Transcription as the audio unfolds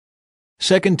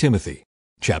2 Timothy,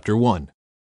 chapter 1.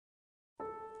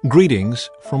 Greetings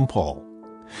from Paul.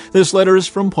 This letter is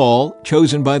from Paul,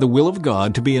 chosen by the will of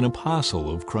God to be an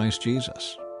apostle of Christ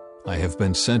Jesus. I have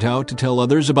been sent out to tell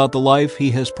others about the life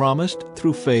he has promised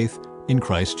through faith in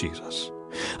Christ Jesus.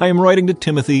 I am writing to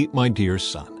Timothy, my dear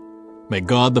son. May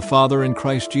God the Father and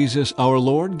Christ Jesus our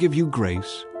Lord give you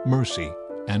grace, mercy,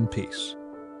 and peace.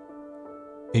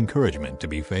 Encouragement to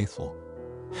be faithful.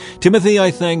 Timothy,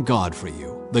 I thank God for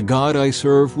you, the God I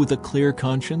serve with a clear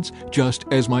conscience, just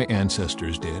as my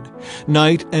ancestors did.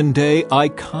 Night and day I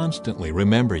constantly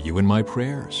remember you in my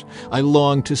prayers. I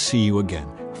long to see you again,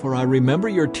 for I remember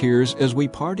your tears as we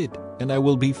parted, and I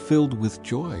will be filled with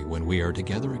joy when we are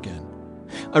together again.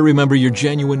 I remember your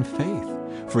genuine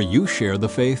faith, for you share the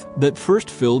faith that first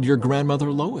filled your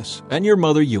grandmother Lois and your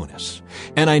mother Eunice,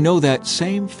 and I know that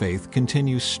same faith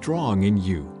continues strong in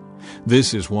you.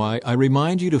 This is why I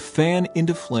remind you to fan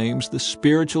into flames the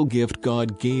spiritual gift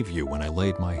God gave you when I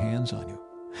laid my hands on you.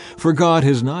 For God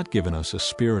has not given us a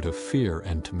spirit of fear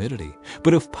and timidity,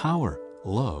 but of power,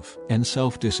 love, and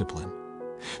self-discipline.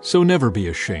 So never be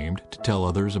ashamed to tell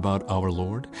others about our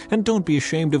Lord, and don't be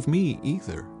ashamed of me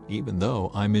either, even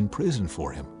though I'm in prison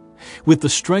for him. With the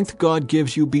strength God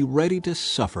gives you, be ready to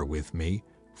suffer with me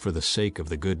for the sake of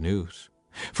the good news.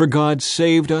 For God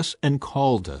saved us and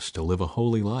called us to live a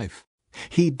holy life.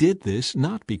 He did this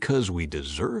not because we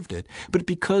deserved it, but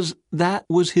because that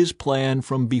was his plan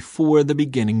from before the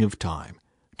beginning of time,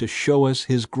 to show us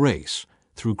his grace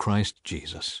through Christ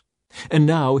Jesus. And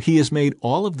now he has made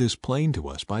all of this plain to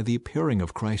us by the appearing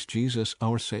of Christ Jesus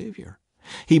our Savior.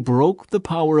 He broke the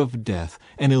power of death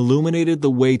and illuminated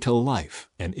the way to life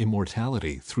and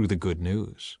immortality through the good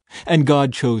news. And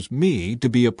God chose me to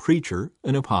be a preacher,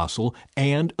 an apostle,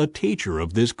 and a teacher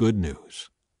of this good news.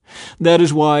 That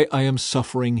is why I am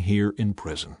suffering here in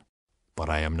prison. But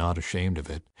I am not ashamed of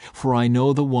it, for I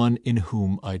know the one in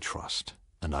whom I trust,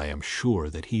 and I am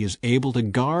sure that he is able to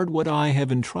guard what I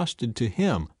have entrusted to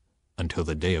him until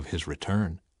the day of his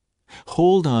return.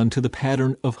 Hold on to the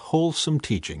pattern of wholesome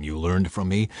teaching you learned from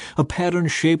me, a pattern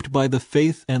shaped by the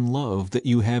faith and love that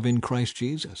you have in Christ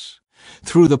Jesus.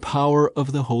 Through the power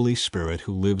of the Holy Spirit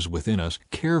who lives within us,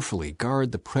 carefully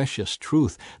guard the precious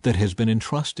truth that has been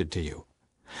entrusted to you.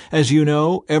 As you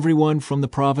know, everyone from the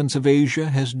province of Asia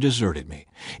has deserted me,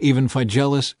 even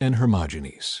Phygelus and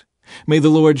Hermogenes. May the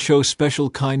Lord show special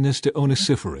kindness to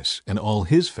Onesiphorus and all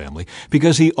his family,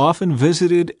 because he often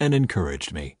visited and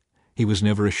encouraged me. He was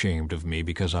never ashamed of me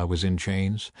because I was in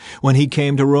chains. When he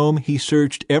came to Rome, he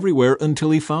searched everywhere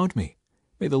until he found me.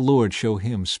 May the Lord show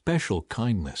him special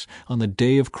kindness on the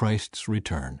day of Christ's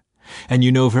return. And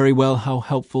you know very well how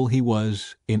helpful he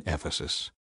was in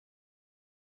Ephesus.